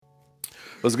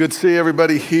Well, it's good to see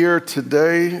everybody here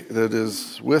today that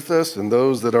is with us and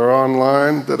those that are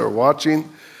online that are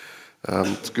watching.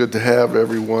 It's good to have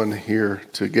everyone here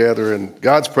together in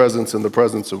God's presence and the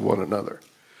presence of one another.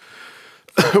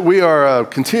 We are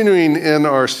continuing in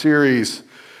our series,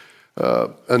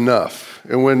 Enough.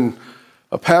 And when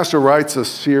a pastor writes a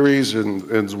series and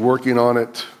is working on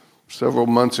it several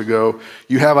months ago,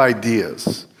 you have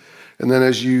ideas. And then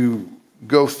as you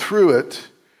go through it,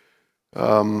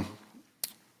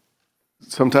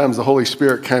 sometimes the Holy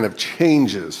Spirit kind of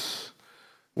changes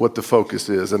what the focus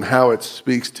is and how it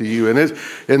speaks to you. And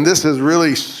this has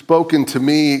really spoken to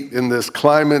me in this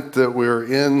climate that we're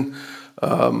in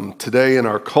today in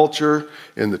our culture,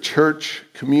 in the church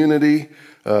community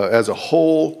as a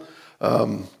whole,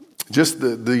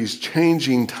 these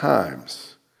changing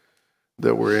times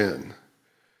that we're in.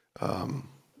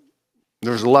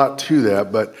 There's a lot to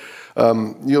that, but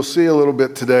you'll see a little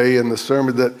bit today in the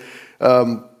sermon that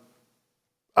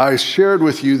I shared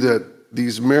with you that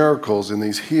these miracles and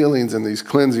these healings and these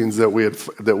cleansings that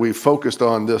we focused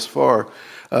on this far,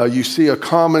 you see a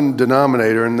common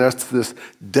denominator, and that's this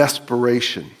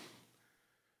desperation,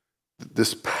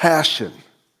 this passion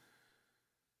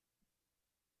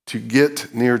to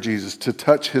get near Jesus, to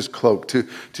touch his cloak, to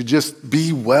just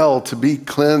be well, to be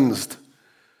cleansed,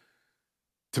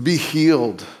 to be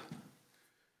healed.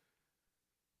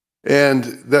 And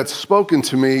that's spoken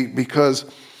to me because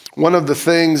one of the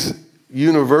things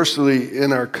universally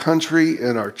in our country,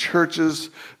 in our churches,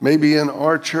 maybe in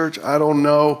our church, I don't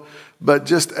know, but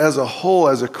just as a whole,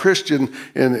 as a Christian,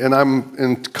 and I'm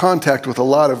in contact with a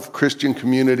lot of Christian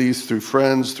communities through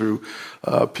friends, through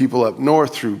people up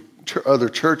north, through other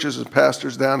churches and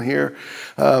pastors down here.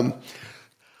 I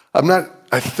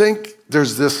think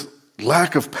there's this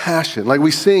lack of passion. Like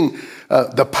we sing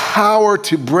the power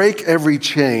to break every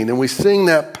chain, and we sing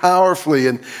that powerfully,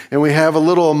 and we have a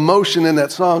little emotion in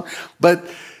that song. But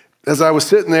as I was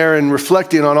sitting there and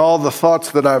reflecting on all the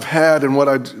thoughts that I've had and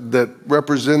that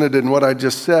represented in what I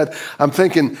just said, I'm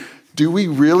thinking, do we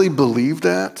really believe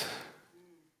that?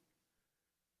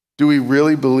 Do we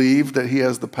really believe that he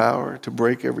has the power to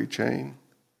break every chain?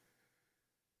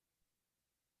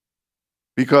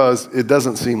 Because it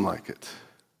doesn't seem like it.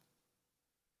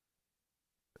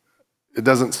 It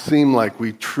doesn't seem like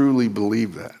we truly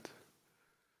believe that.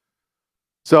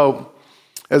 So,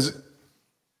 it's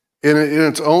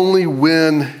only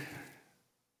when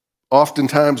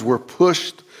oftentimes we're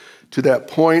pushed to that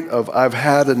point of I've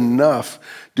had enough,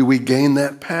 do we gain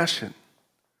that passion?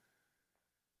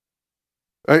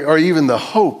 Or even the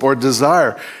hope or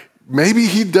desire. Maybe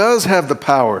he does have the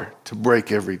power to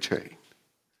break every chain.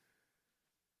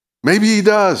 Maybe he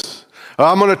does.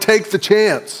 I'm going to take the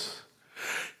chance.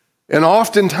 And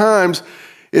oftentimes,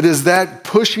 it is that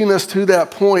pushing us to that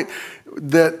point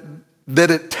that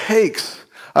it takes.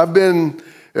 I've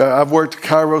worked at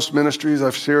Kairos Ministries.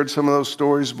 I've shared some of those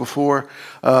stories before.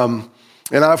 And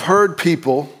I've heard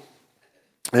people,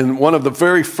 and one of the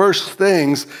very first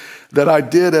things that I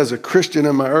did as a Christian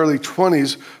in my early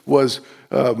 20s was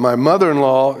my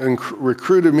mother-in-law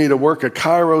recruited me to work at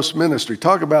Kairos Ministry.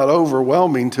 Talk about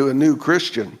overwhelming to a new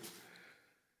Christian.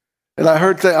 And I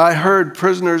heard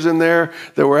prisoners in there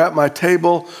that were at my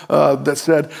table that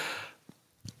said,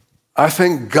 I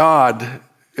thank God,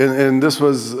 and this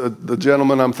was the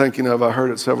gentleman I'm thinking of, I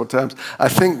heard it several times, I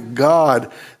thank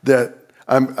God that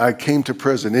I came to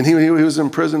prison. And he was in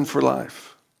prison for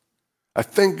life. I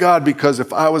thank God because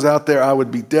if I was out there, I would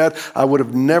be dead. I would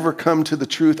have never come to the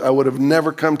truth. I would have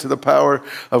never come to the power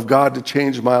of God to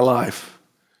change my life.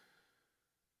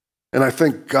 And I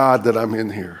thank God that I'm in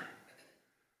here.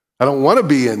 I don't want to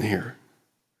be in here.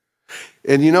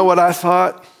 And you know what I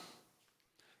thought?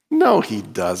 No, he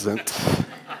doesn't.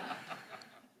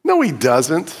 No, he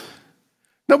doesn't.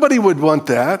 Nobody would want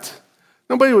that.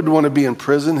 Nobody would want to be in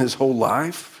prison his whole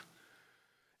life.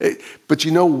 But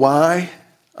you know why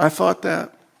I thought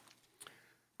that?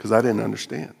 Because I didn't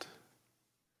understand.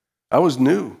 I was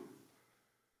new.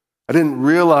 I didn't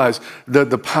realize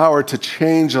the power to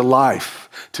change a life,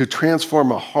 to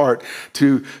transform a heart,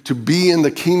 to be in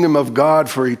the kingdom of God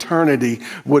for eternity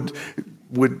would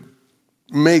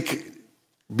make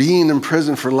being in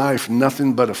prison for life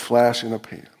nothing but a flash in a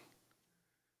pan.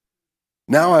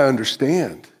 Now I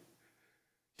understand.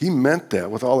 He meant that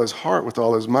with all his heart, with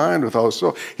all his mind, with all his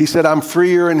soul. He said, I'm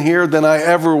freer in here than I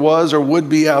ever was or would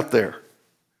be out there.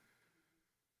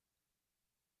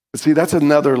 But see, that's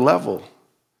another level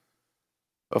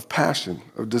of passion,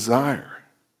 of desire.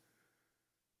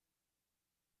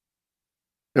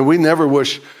 And we never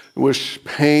wish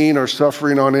pain or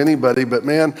suffering on anybody, but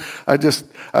man, I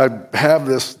have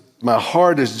this my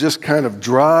heart is just kind of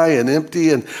dry and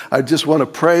empty, and I just want to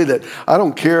pray that I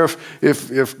don't care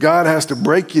if God has to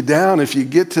break you down, if you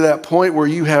get to that point where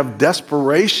you have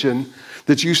desperation,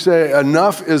 that you say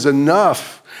enough is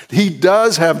enough. He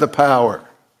does have the power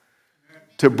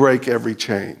to break every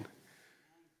chain.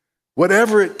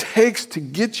 Whatever it takes to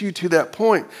get you to that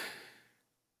point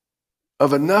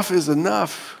of enough is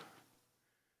enough.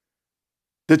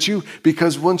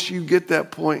 Because once you get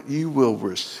that point, you will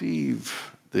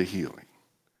receive the healing.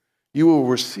 You will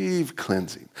receive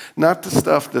cleansing. Not the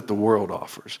stuff that the world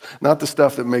offers, not the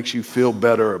stuff that makes you feel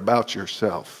better about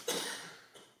yourself,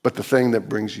 but the thing that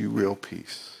brings you real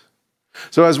peace.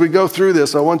 So as we go through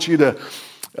this, I want you to,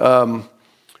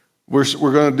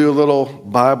 we're going to do a little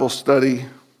Bible study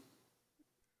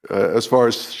as far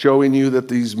as showing you that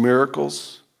these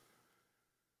miracles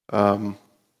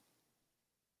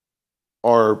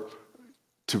are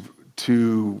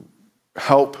to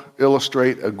help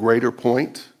illustrate a greater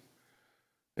point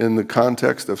in the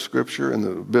context of Scripture and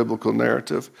the biblical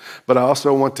narrative. But I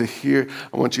also want you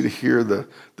to hear the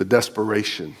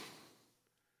desperation,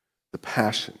 the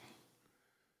passion,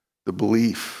 the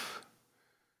belief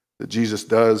that Jesus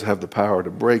does have the power to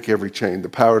break every chain, the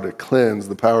power to cleanse,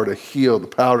 the power to heal, the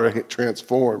power to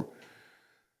transform,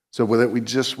 so that we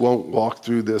just won't walk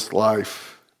through this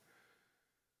life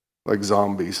like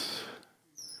zombies,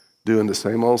 doing the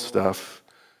same old stuff,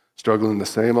 struggling the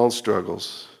same old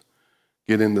struggles,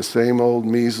 getting the same old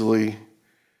measly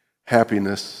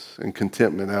happiness and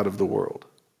contentment out of the world.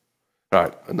 All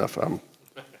right, enough. I'm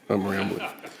rambling.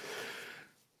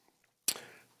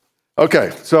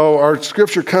 Okay, so our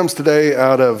scripture comes today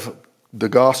out of the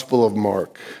Gospel of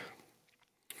Mark,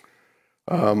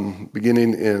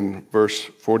 beginning in verse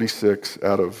 46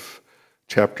 out of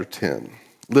chapter 10.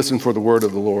 Listen for the word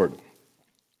of the Lord.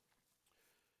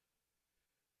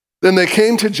 Then they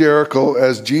came to Jericho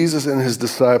as Jesus and his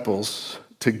disciples,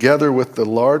 together with the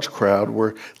large crowd,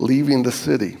 were leaving the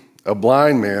city. A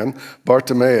blind man,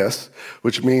 Bartimaeus,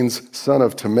 which means son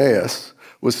of Timaeus,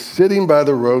 was sitting by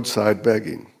the roadside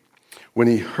begging. When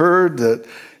he heard that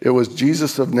it was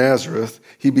Jesus of Nazareth,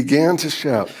 he began to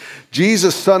shout,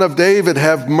 "Jesus, son of David,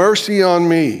 have mercy on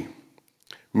me."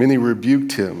 Many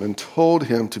rebuked him and told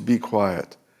him to be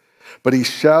quiet. But he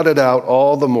shouted out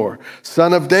all the more,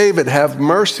 "Son of David, have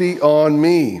mercy on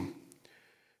me."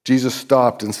 Jesus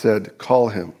stopped and said, "Call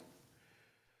him."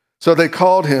 So they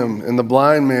called him, and the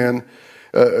blind man,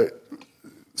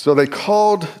 so they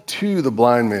called to the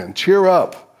blind man, "Cheer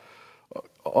up,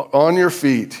 on your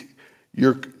feet.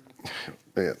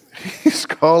 Man, he's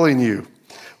calling you."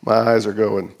 My eyes are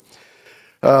going.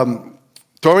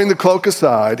 Throwing the cloak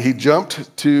aside, he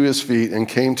jumped to his feet and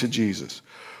came to Jesus.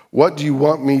 "What do you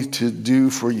want me to do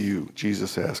for you?"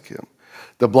 Jesus asked him.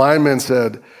 The blind man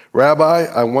said, "Rabbi,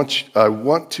 I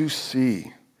want to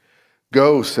see."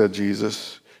 "Go," said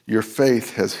Jesus, "your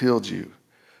faith has healed you."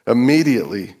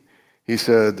 Immediately, he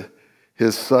received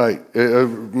his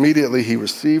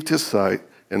sight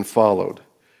and followed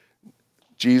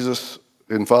Jesus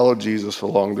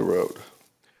along the road.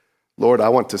 Lord, I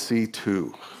want to see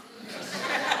too.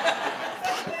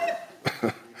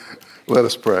 Let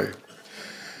us pray.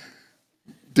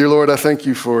 Dear Lord, I thank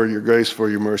you for your grace, for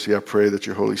your mercy. I pray that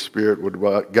your Holy Spirit would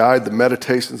guide the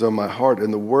meditations of my heart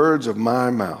and the words of my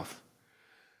mouth,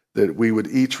 that we would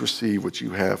each receive what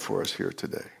you have for us here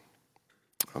today.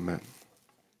 Amen.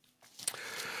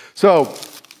 So,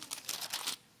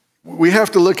 we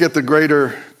have to look at the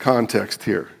greater context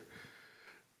here.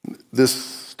 This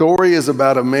story is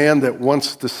about a man that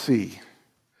wants to see,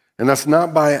 and that's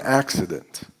not by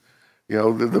accident. You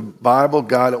know, the Bible,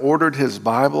 God ordered his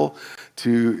Bible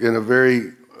in a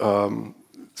very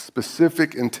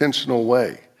specific, intentional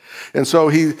way. And so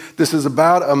this is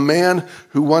about a man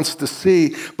who wants to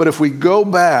see. But if we go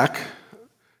back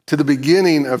to the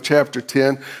beginning of chapter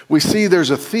 10, we see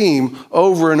there's a theme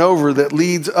over and over that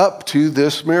leads up to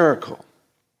this miracle.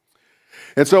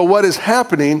 And so what is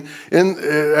happening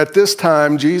at this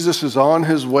time, Jesus is on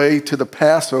his way to the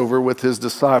Passover with his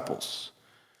disciples.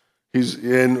 He's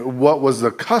in what was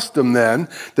the custom then,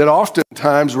 that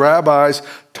oftentimes rabbis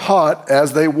taught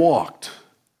as they walked,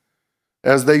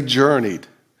 as they journeyed.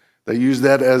 They used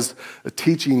that as a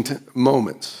teaching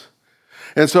moments.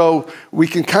 And so we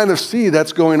can kind of see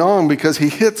that's going on because he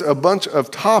hits a bunch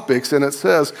of topics, and it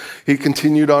says he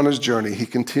continued on his journey. He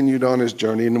continued on his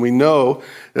journey, and we know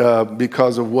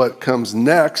because of what comes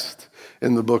next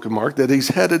in the book of Mark that he's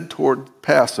headed toward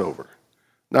Passover.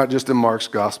 Not just in Mark's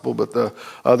gospel, but the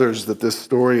others that this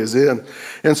story is in.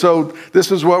 And so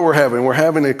this is what we're having. We're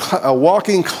having a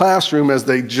walking classroom as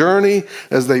they journey,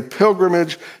 as they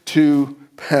pilgrimage to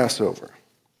Passover.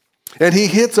 And he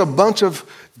hits a bunch of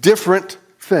different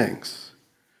things.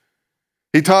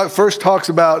 He first talks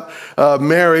about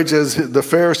marriage as the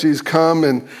Pharisees come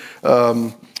and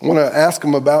want to ask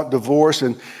him about divorce.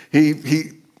 And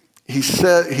he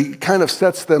kind of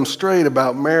sets them straight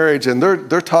about marriage. And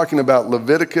they're talking about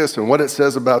Leviticus and what it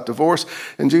says about divorce.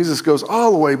 And Jesus goes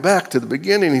all the way back to the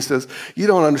beginning. He says, you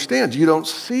don't understand. You don't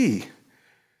see.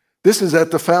 This is at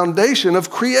the foundation of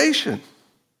creation.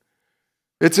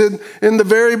 It's in the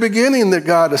very beginning that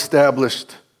God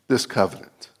established this covenant.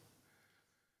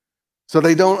 So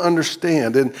they don't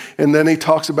understand. And then he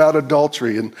talks about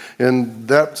adultery. And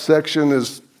that section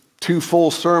is 2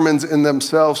 full sermons in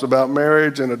themselves about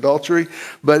marriage and adultery.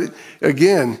 But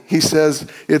again, he says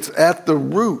it's at the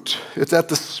root. It's at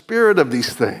the spirit of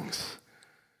these things.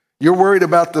 You're worried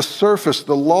about the surface,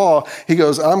 the law. He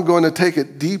goes, I'm going to take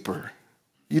it deeper.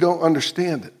 You don't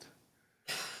understand it.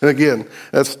 And again,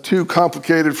 that's too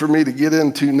complicated for me to get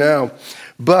into now,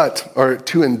 or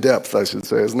too in depth, I should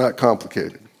say. It's not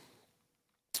complicated.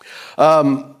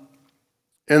 And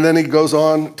then he goes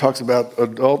on, talks about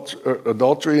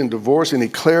adultery and divorce, and he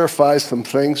clarifies some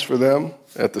things for them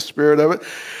at the spirit of it.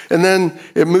 And then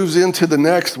it moves into the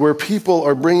next where people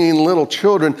are bringing little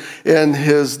children, and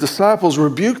his disciples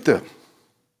rebuke them.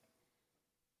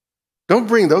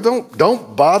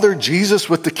 Don't bother Jesus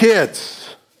with the kids.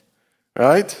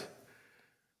 Right?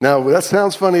 Now, that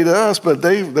sounds funny to us, but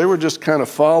they were just kind of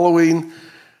following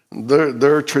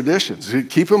their traditions.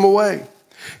 Keep them away.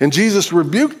 And Jesus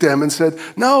rebuked them and said,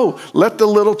 no, let the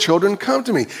little children come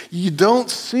to me. You don't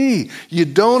see. You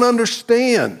don't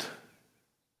understand.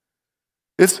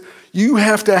 You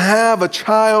have to have a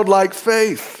childlike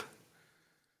faith.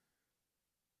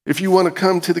 If you want to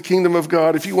come to the kingdom of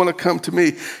God, if you want to come to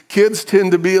me, kids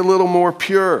tend to be a little more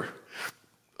pure,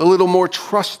 a little more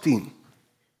trusting.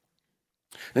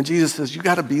 And Jesus says, you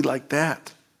got to be like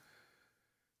that.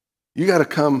 You got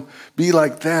to be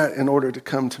like that in order to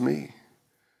come to me.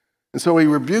 And so he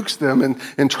rebukes them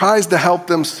and tries to help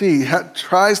them see,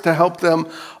 tries to help them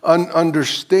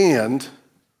understand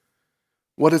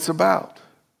what it's about.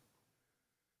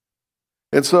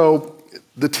 And so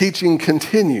the teaching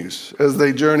continues as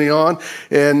they journey on,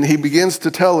 and he begins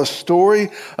to tell a story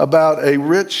about a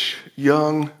rich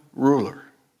young ruler.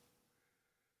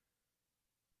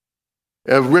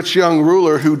 A rich young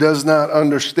ruler who does not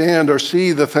understand or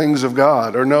see the things of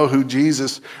God or know who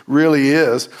Jesus really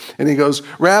is. And he goes,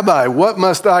 Rabbi, what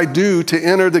must I do to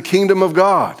enter the kingdom of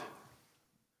God?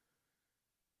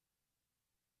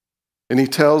 And he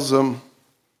tells them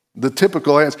the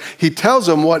typical answer. He tells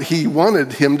them what he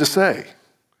wanted him to say.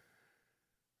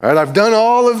 All right, I've done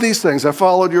all of these things. I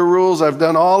followed your rules. I've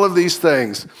done all of these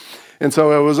things. And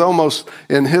so it was almost,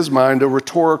 in his mind, a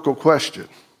rhetorical question.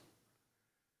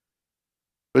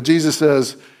 But Jesus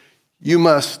says, you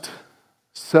must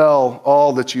sell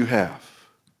all that you have.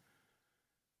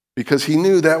 Because he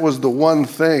knew that was the one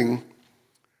thing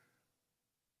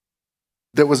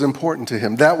that was important to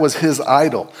him. That was his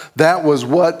idol. That was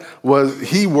what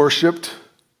he worshiped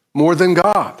more than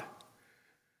God.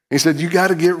 He said, you got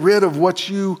to get rid of what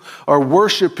you are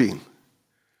worshiping.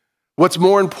 What's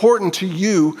more important to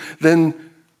you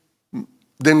than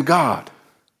God.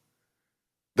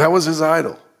 That was his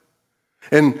idol.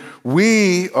 And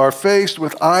we are faced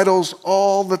with idols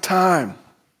all the time.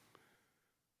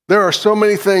 There are so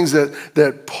many things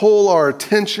that pull our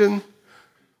attention,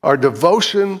 our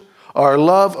devotion, our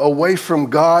love away from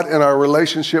God and our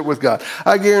relationship with God.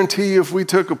 I guarantee you if we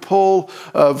took a poll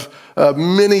of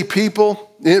many people,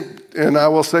 and I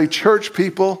will say church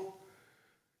people,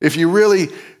 if you really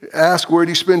ask where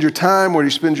do you spend your time, where do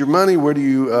you spend your money, what do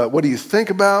you think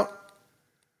about,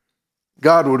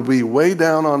 God would be way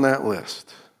down on that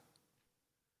list.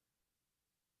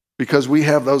 Because we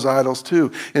have those idols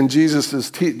too. And Jesus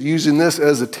is using this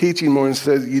as a teaching more and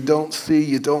says, you don't see,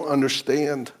 you don't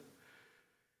understand.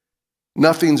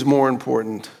 Nothing's more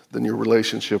important than your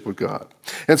relationship with God.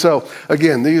 And so,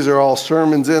 again, these are all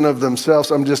sermons in of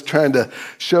themselves. I'm just trying to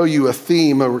show you a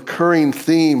theme, a recurring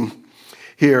theme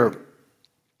here.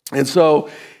 And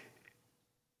so,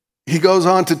 he goes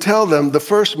on to tell them the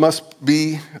first must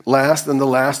be last and the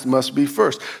last must be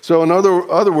first. So in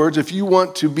other words, if you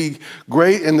want to be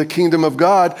great in the kingdom of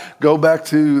God, go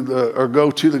to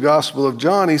the Gospel of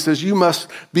John. He says you must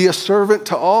be a servant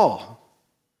to all.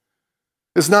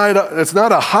 It's not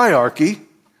a hierarchy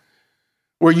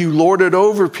where you lord it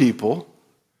over people.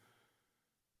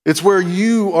 It's where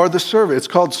you are the servant. It's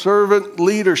called servant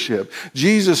leadership.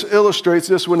 Jesus illustrates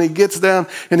this when he gets down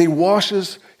and he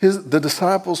washes the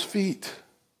disciples' feet.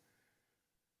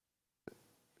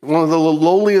 one of the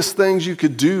lowliest things you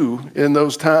could do in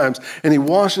those times. And he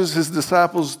washes his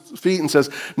disciples' feet and says,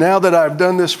 now that I've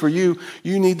done this for you,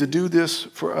 you need to do this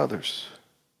for others.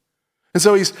 And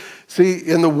so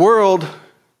in the world,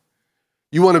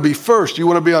 you want to be first. You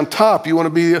want to be on top. You want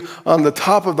to be on the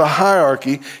top of the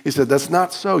hierarchy. He said, that's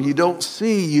not so. You don't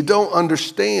see. You don't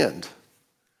understand.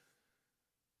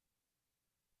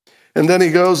 And then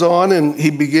he goes on and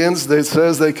he begins, it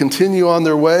says they continue on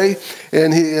their way,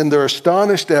 and they're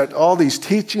astonished at all these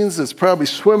teachings that's probably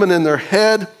swimming in their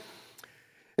head.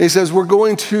 And he says, we're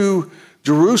going to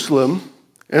Jerusalem.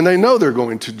 And they know they're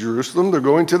going to Jerusalem. They're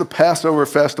going to the Passover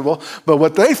festival. But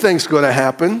what they think is going to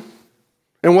happen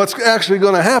and what's actually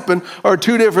going to happen are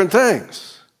two different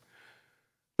things.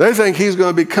 They think he's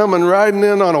going to be coming riding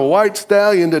in on a white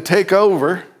stallion to take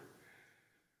over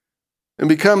and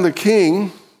become the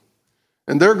king,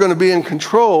 and they're going to be in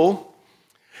control.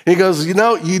 He goes, you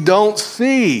don't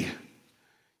see.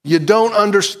 You don't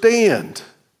understand.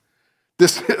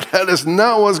 That is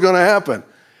not what's going to happen.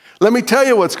 Let me tell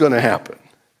you what's going to happen.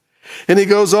 And he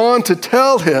goes on to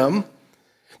tell him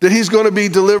that he's going to be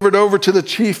delivered over to the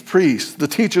chief priests, the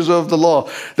teachers of the law.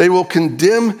 They will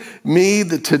condemn me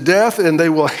to death, and they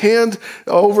will hand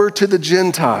over to the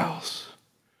Gentiles,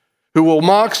 who will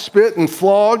mock, spit, and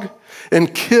flog,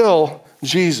 and kill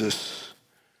Jesus.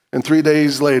 And 3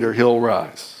 days later, he'll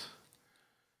rise.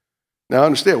 Now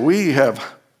understand, we have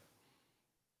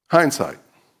hindsight.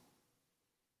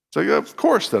 So yeah, of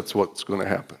course that's what's going to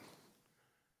happen.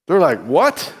 They're like,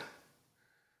 what?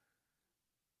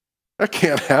 That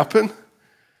can't happen.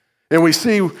 And we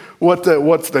see what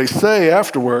they say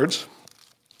afterwards.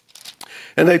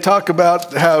 And they talk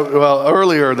about how,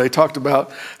 earlier they talked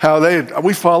about how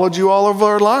we followed you all of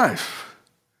our life.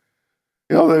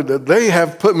 They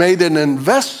have made an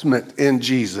investment in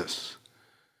Jesus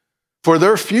for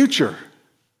their future.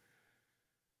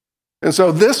 And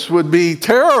so this would be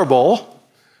terrible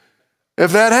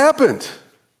if that happened,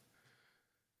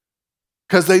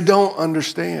 because they don't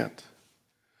understand.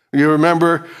 You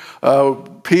remember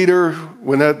Peter,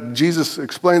 when Jesus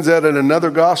explains that in another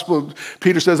gospel,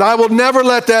 Peter says, I will never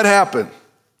let that happen.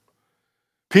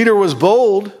 Peter was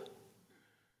bold.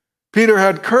 Peter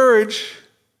had courage,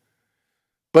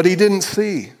 but he didn't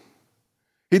see.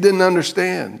 He didn't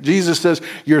understand. Jesus says,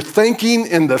 you're thinking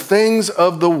in the things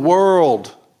of the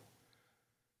world.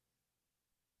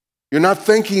 You're not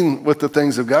thinking with the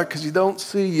things of God because you don't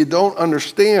see, you don't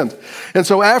understand. And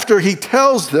so after he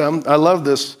tells them, I love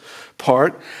this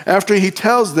part, after he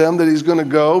tells them that he's going to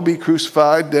go, be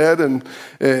crucified, dead,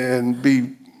 and be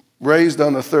raised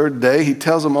on the third day, he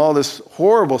tells them all this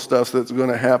horrible stuff that's going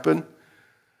to happen.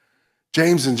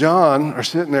 James and John are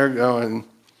sitting there going,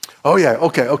 oh yeah,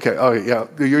 okay, oh yeah,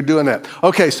 you're doing that.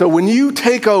 Okay, so when you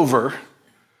take over,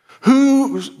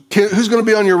 who's going to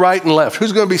be on your right and left?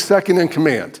 Who's going to be second in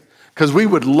command? Because we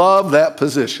would love that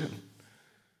position.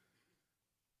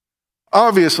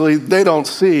 Obviously, they don't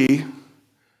see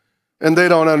and they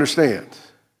don't understand.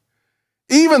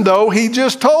 Even though he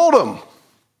just told them.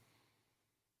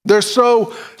 They're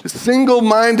so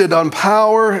single-minded on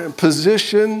power and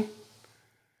position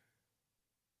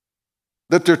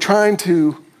that they're trying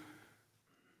to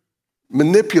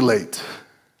manipulate,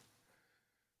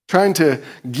 trying to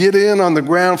get in on the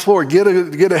ground floor, get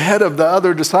ahead of the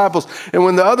other disciples. And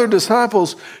when the other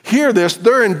disciples hear this,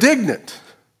 they're indignant.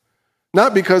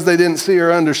 Not because they didn't see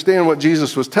or understand what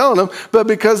Jesus was telling them, but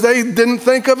because they didn't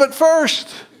think of it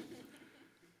first.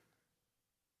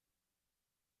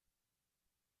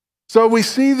 So we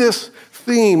see this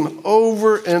theme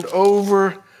over and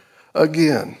over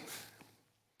again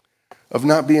of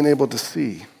not being able to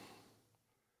see,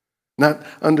 not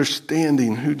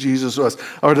understanding who Jesus was,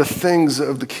 or the things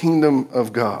of the kingdom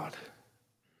of God.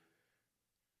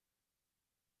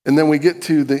 And then we get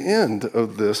to the end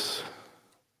of this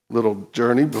little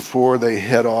journey before they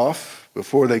head off,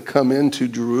 before they come into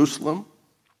Jerusalem.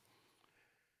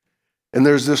 And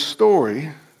there's this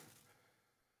story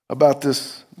about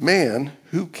this man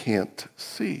who can't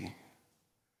see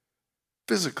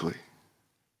physically.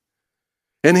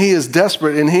 And he is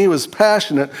desperate, and he was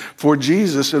passionate for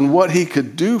Jesus and what he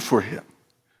could do for him.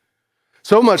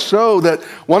 So much so that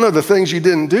one of the things you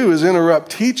didn't do is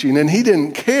interrupt teaching, and he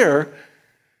didn't care.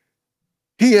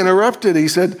 He interrupted. He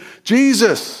said,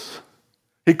 Jesus.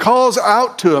 He calls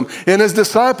out to him, and his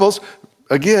disciples,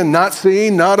 again, not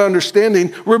seeing, not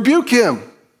understanding, rebuke him.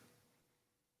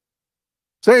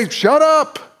 Say, shut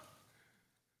up.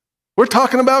 We're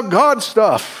talking about God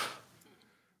stuff,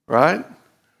 right?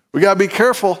 We got to be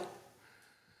careful.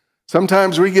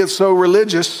 Sometimes we get so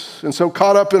religious and so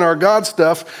caught up in our God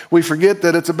stuff, we forget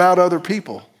that it's about other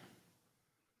people.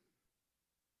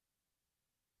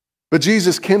 But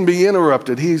Jesus can be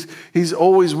interrupted. He's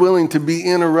always willing to be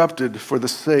interrupted for the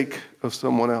sake of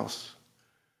someone else.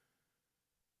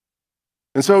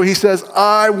 And so he says,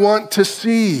 I want to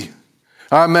see.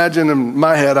 I imagine in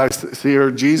my head, I see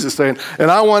Jesus saying,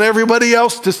 and I want everybody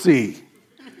else to see.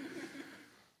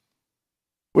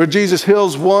 Where Jesus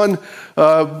heals one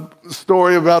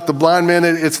story about the blind man,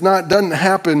 doesn't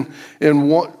happen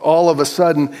all of a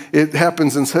sudden. It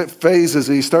happens in phases.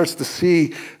 He starts to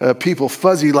see people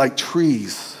fuzzy like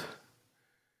trees.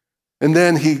 And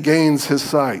then he gains his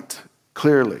sight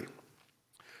clearly.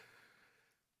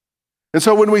 And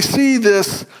so when we see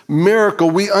this miracle,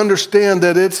 we understand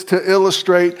that it's to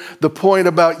illustrate the point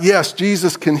about, yes,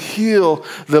 Jesus can heal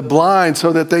the blind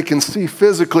so that they can see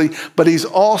physically, but he's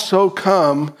also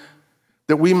come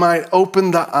that we might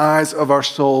open the eyes of our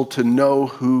soul to know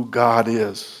who God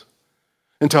is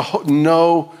and to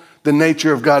know the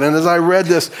nature of God. And as I read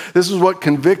this is what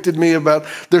convicted me about,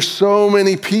 there's so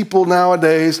many people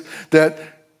nowadays that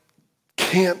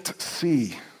can't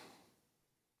see,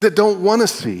 that don't want to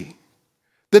see,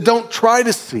 that don't try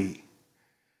to see.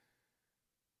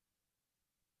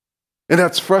 And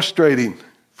that's frustrating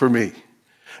for me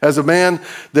as a man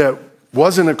that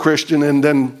wasn't a Christian and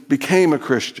then became a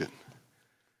Christian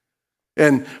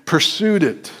and pursued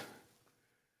it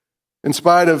in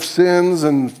spite of sins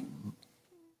and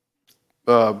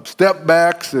step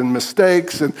backs and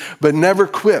mistakes, but never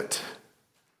quit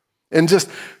and just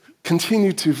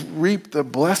continue to reap the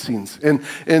blessings and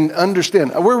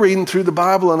understand. We're reading through the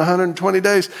Bible in 120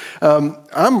 days.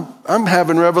 I'm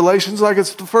having revelations like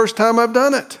it's the first time I've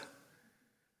done it.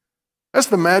 That's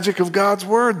the magic of God's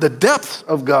word, the depths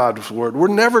of God's word. We're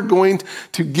never going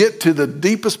to get to the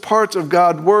deepest parts of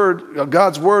God's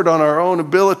word on our own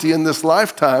ability in this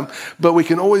lifetime, but we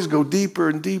can always go deeper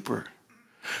and deeper.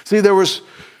 See, there was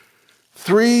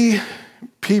three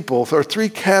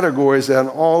categories in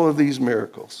all of these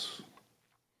miracles.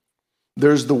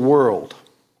 There's the world.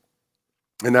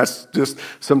 And that's just,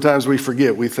 sometimes we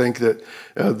forget. We think that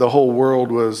the whole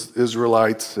world was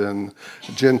Israelites and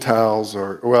Gentiles,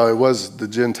 it was the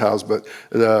Gentiles, but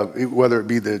whether it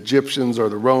be the Egyptians or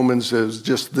the Romans, it was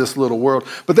just this little world.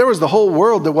 But there was the whole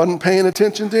world that wasn't paying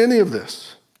attention to any of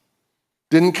this.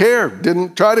 Didn't care,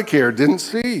 didn't try to care, didn't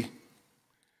see.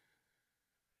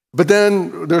 But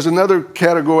then there's another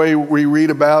category we read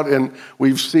about, and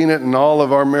we've seen it in all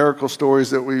of our miracle stories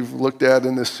that we've looked at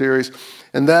in this series,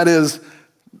 and that is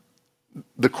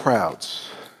the crowds.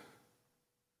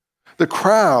 The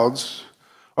crowds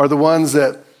are the ones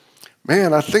that,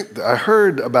 man, I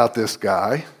heard about this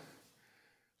guy.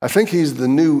 I think he's the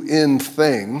new in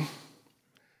thing.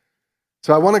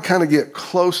 So I want to kind of get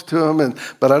close to him,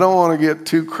 but I don't want to get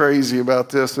too crazy about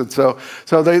this. And so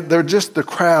they're just the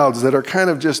crowds that are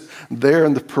kind of just there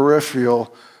in the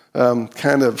peripheral,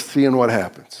 kind of seeing what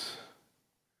happens.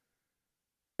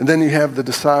 And then you have the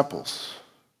disciples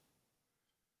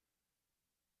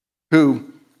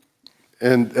who,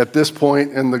 and at this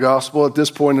point in the gospel, at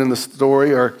this point in the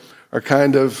story, are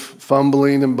kind of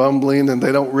fumbling and bumbling, and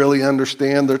they don't really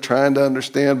understand. They're trying to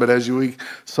understand, but as we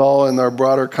saw in our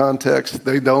broader context,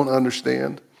 they don't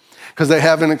understand because they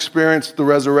haven't experienced the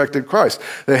resurrected Christ.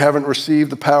 They haven't received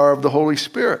the power of the Holy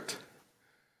Spirit.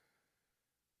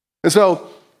 And so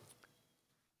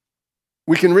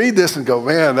we can read this and go,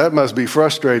 man, that must be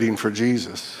frustrating for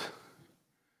Jesus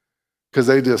because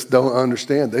they just don't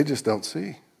understand. They just don't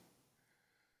see.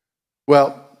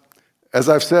 Well, as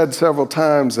I've said several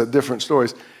times at different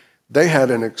stories, they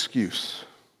had an excuse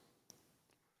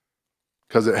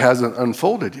because it hasn't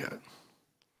unfolded yet.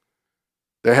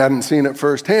 They hadn't seen it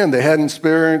firsthand. They hadn't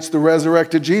experienced the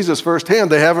resurrected Jesus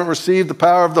firsthand. They haven't received the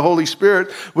power of the Holy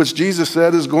Spirit, which Jesus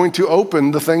said is going to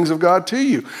open the things of God to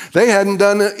you. They hadn't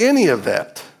done any of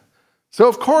that. So,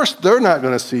 of course, they're not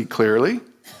going to see clearly.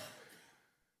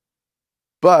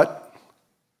 But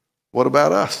what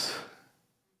about us?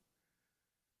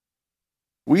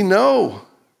 We know.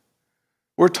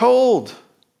 We're told.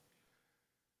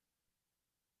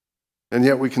 And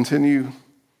yet we continue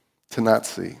to not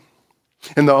see.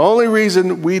 And the only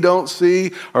reason we don't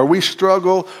see or we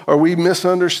struggle or we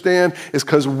misunderstand is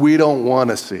because we don't want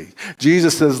to see.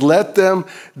 Jesus says, let them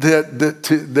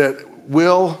that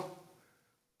will,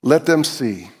 let them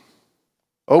see.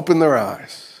 Open their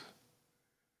eyes.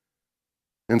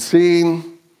 And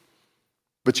seeing,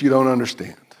 but you don't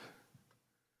understand.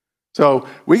 So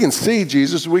we can see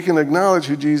Jesus, we can acknowledge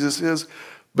who Jesus is,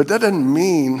 but that doesn't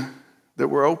mean that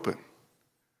we're open.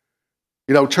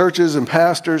 You know, churches and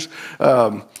pastors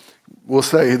will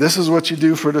say, this is what you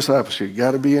do for discipleship. You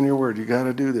got to be in your word. You got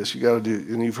to do this. You got to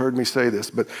do, and you've heard me say this,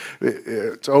 but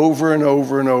it's over and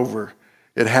over and over.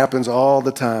 It happens all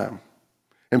the time.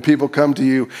 And people come to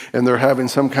you and they're having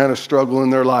some kind of struggle in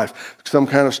their life, some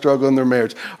kind of struggle in their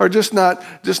marriage, or just not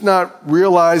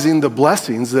realizing the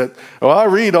blessings that, I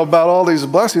read about all these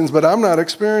blessings, but I'm not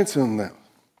experiencing them.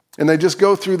 And they just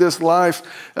go through this life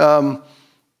and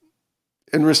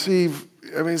receive,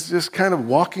 it's just kind of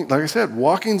walking, like I said,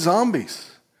 walking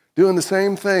zombies, doing the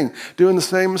same thing, doing the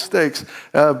same mistakes,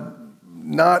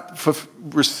 not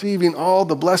receiving all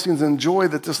the blessings and joy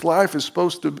that this life is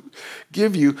supposed to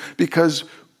give you because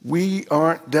we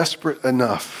aren't desperate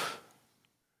enough.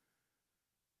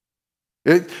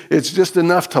 It's just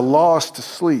enough to lull us to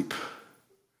sleep.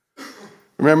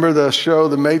 Remember the show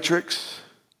The Matrix?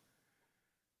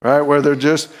 Right, where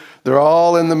they're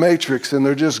all in the matrix and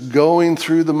they're just going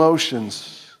through the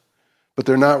motions, but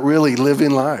they're not really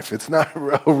living life. It's not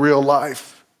a real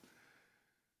life.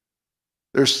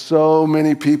 There's so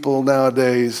many people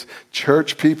nowadays,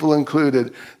 church people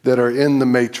included, that are in the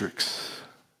matrix,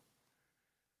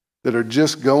 that are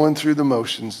just going through the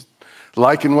motions,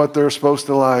 liking what they're supposed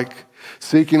to like,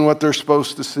 seeking what they're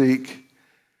supposed to seek,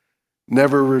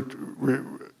 never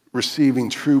receiving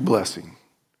true blessing,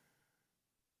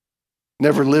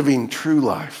 never living true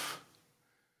life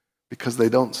because they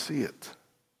don't see it.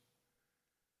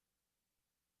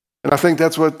 And I think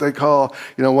that's what they call,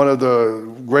 one of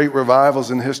the great revivals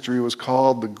in history was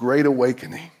called the Great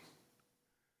Awakening.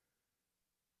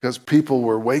 Because people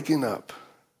were waking up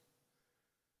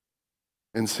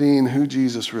and seeing who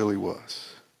Jesus really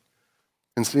was.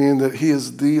 And seeing that he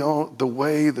is the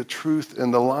way, the truth,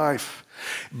 and the life.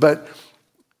 But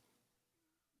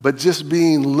just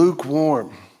being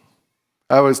lukewarm.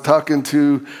 I was talking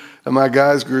to my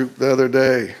guys group the other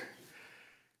day,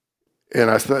 and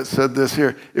I said this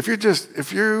here.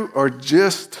 If you are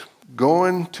just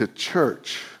going to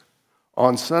church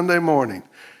on Sunday morning,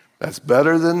 that's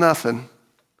better than nothing.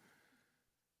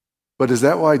 But is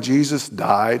that why Jesus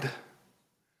died?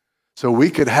 So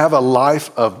we could have a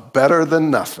life of better than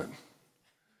nothing.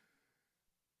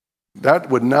 That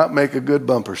would not make a good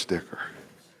bumper sticker.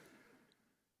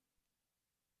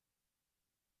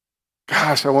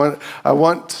 Gosh, I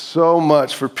want so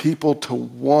much for people to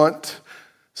want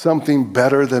something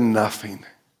better than nothing.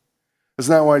 That's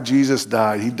not why Jesus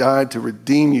died. He died to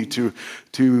redeem you,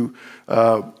 to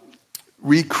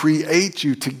recreate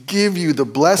you, to give you the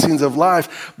blessings of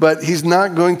life, but he's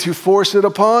not going to force it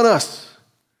upon us.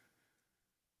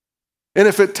 And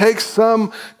if it takes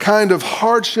some kind of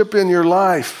hardship in your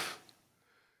life,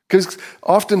 because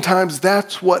oftentimes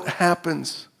that's what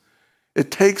happens. It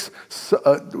takes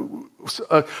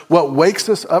what wakes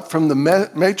us up from the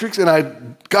matrix,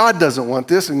 and God doesn't want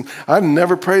this, and I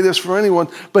never pray this for anyone,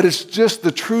 but it's just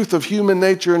the truth of human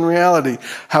nature and reality.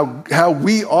 How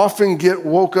we often get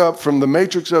woke up from the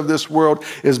matrix of this world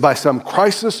is by some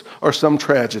crisis or some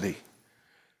tragedy,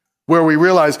 where we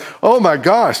realize, oh my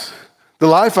gosh, the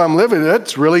life I'm living,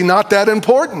 it's really not that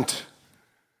important.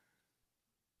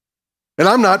 And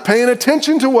I'm not paying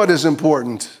attention to what is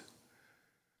important.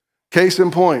 Case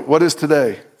in point, what is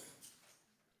today?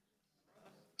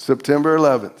 September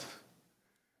 11th.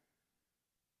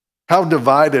 How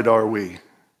divided are we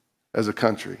as a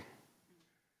country?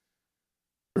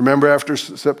 Remember after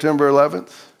September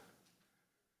 11th?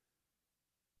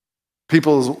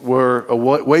 People were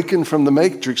awakened from the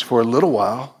matrix for a little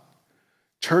while.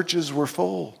 Churches were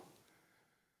full.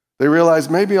 They realized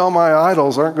maybe all my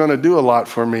idols aren't going to do a lot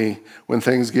for me when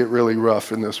things get really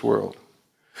rough in this world.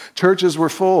 Churches were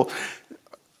full.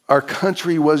 Our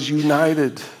country was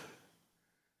united.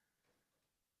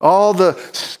 All the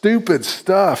stupid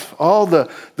stuff, all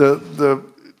the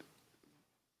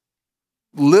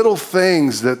little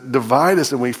things that divide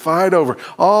us and we fight over,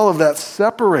 all of that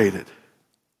separated.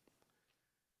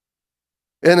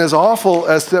 And as awful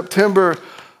as September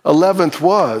 11th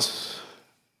was,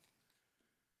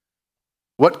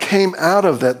 what came out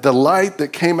of that, the light that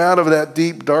came out of that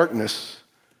deep darkness,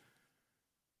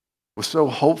 was so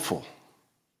hopeful.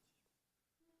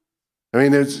 I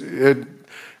mean, it's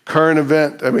current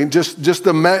event. I mean, just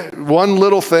one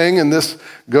little thing, and this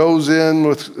goes in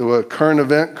with a current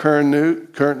event, current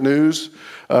news.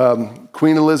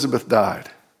 Queen Elizabeth died.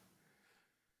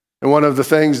 And one of the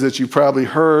things that you probably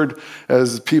heard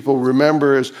as people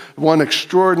remember is one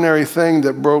extraordinary thing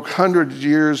that broke hundreds of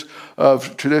years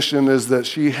of tradition is that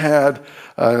she had,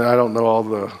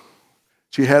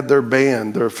 she had their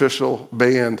band, their official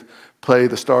band, play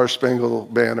the Star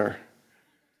Spangled Banner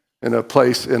in a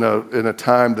place, in a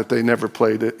time that they never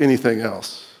played anything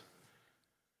else.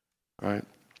 Right?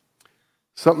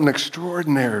 Something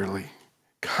extraordinarily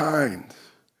kind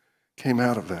came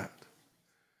out of that.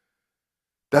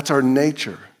 That's our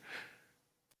nature.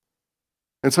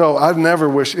 And so I'd never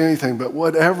wish anything, but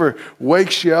whatever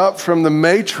wakes you up from the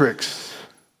matrix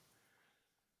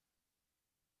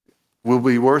will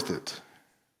be worth it.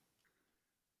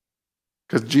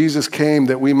 Because Jesus came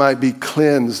that we might be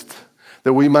cleansed,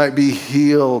 that we might be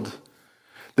healed,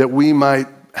 that we might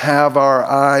have our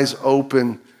eyes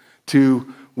open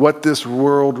to what this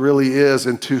world really is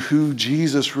and to who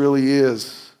Jesus really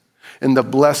is and the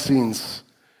blessings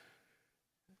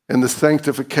and the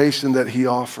sanctification that he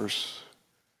offers.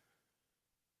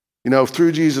 You know,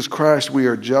 through Jesus Christ, we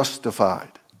are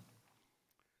justified.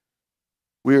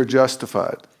 We are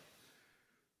justified,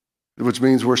 which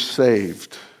means we're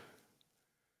saved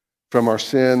from our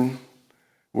sin.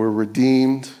 We're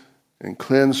redeemed and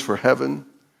cleansed for heaven.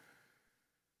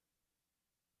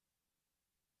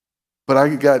 But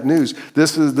I got news.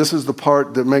 This is the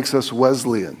part that makes us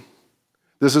Wesleyan.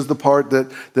 This is the part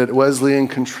that Wesleyan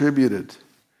contributed.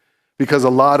 Because a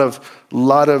lot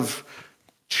of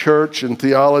church and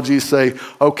theology say,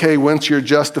 okay, once you're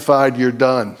justified, you're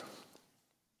done.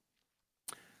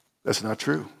 That's not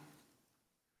true.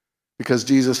 Because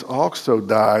Jesus also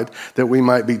died that we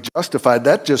might be justified.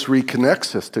 That just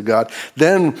reconnects us to God.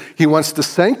 Then he wants to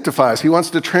sanctify us. He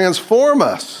wants to transform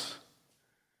us.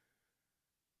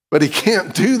 But he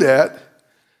can't do that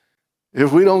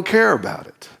if we don't care about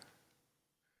it.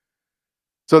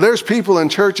 So there's people in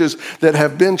churches that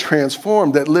have been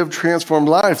transformed, that live transformed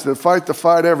lives, that fight the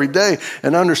fight every day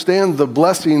and understand the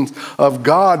blessings of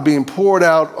God being poured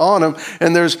out on them.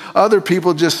 And there's other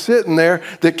people just sitting there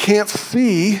that can't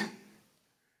see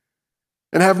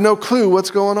and have no clue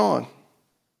what's going on.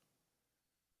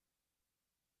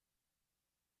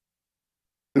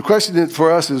 The question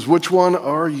for us is, which one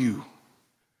are you?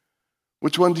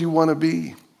 Which one do you want to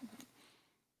be?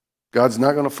 God's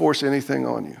not going to force anything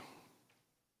on you.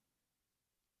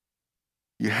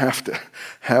 You have to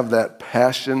have that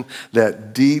passion,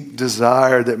 that deep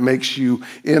desire that makes you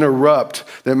interrupt,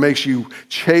 that makes you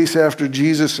chase after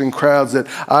Jesus in crowds, that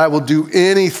I will do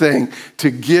anything to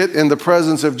get in the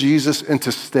presence of Jesus and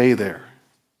to stay there.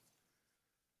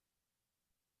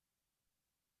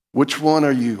 Which one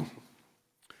are you?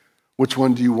 Which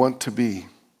one do you want to be?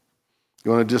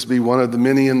 You want to just be one of the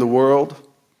many in the world?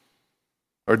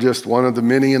 Or just one of the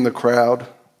many in the crowd?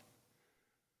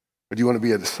 Or do you want to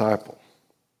be a disciple?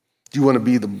 Do you want to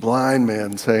be the blind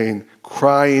man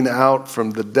crying out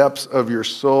from the depths of your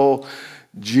soul,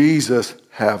 Jesus,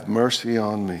 have mercy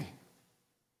on me?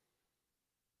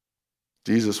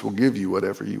 Jesus will give you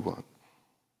whatever you want.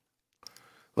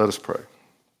 Let us pray.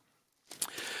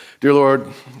 Dear Lord,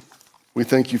 we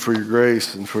thank you for your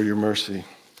grace and for your mercy.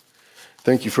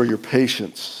 Thank you for your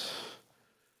patience.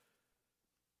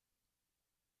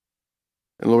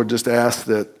 And Lord, just ask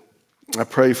that, I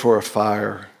pray for a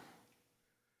fire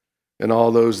in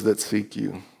all those that seek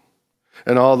you,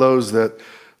 and all those that,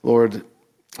 Lord,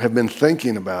 have been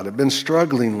thinking about it, been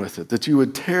struggling with it, that you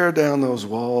would tear down those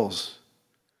walls,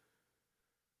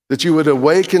 that you would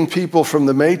awaken people from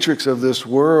the matrix of this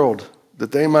world,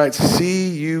 that they might see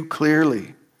you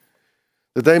clearly,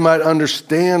 that they might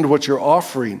understand what you're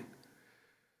offering,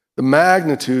 the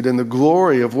magnitude and the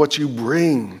glory of what you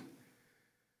bring.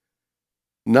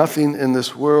 Nothing in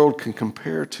this world can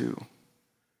compare to.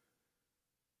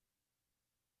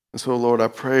 And so, Lord, I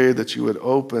pray that you would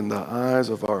open the eyes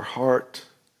of our heart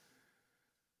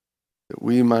that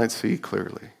we might see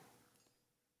clearly.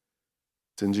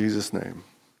 It's in Jesus' name,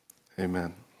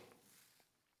 amen.